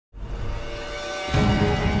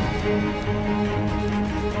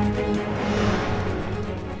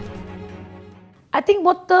I think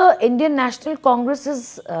what the Indian National Congress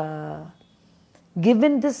has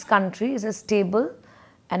given this country is a stable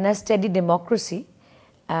and a steady democracy,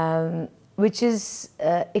 which is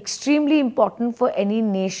extremely important for any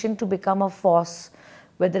nation to become a force,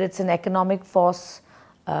 whether it's an economic force,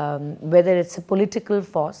 whether it's a political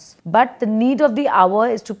force. But the need of the hour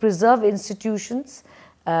is to preserve institutions,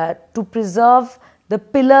 to preserve the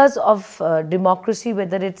pillars of democracy,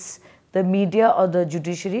 whether it's the media or the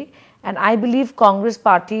judiciary. And I believe Congress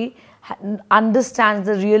Party understands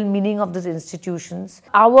the real meaning of these institutions.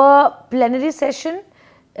 Our plenary session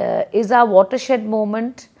is our watershed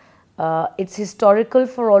moment. It's historical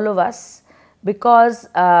for all of us because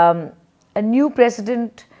a new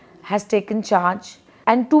president has taken charge.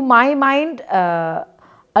 And to my mind, a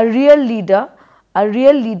real leader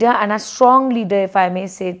and a strong leader, if I may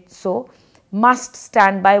say so, must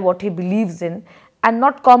stand by what he believes in and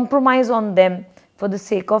not compromise on them for the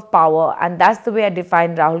sake of power. And that's the way I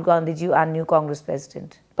define Rahul Gandhi ji, our new Congress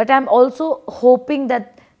president. But I'm also hoping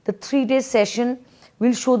that the 3-day session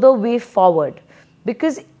will show the way forward,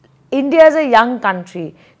 because India is a young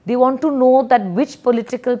country. They want to know that which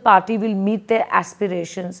political party will meet their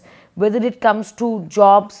aspirations, whether it comes to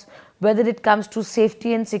jobs, whether it comes to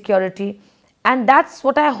safety and security. And that's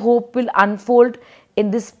what I hope will unfold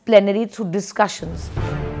in this plenary through discussions.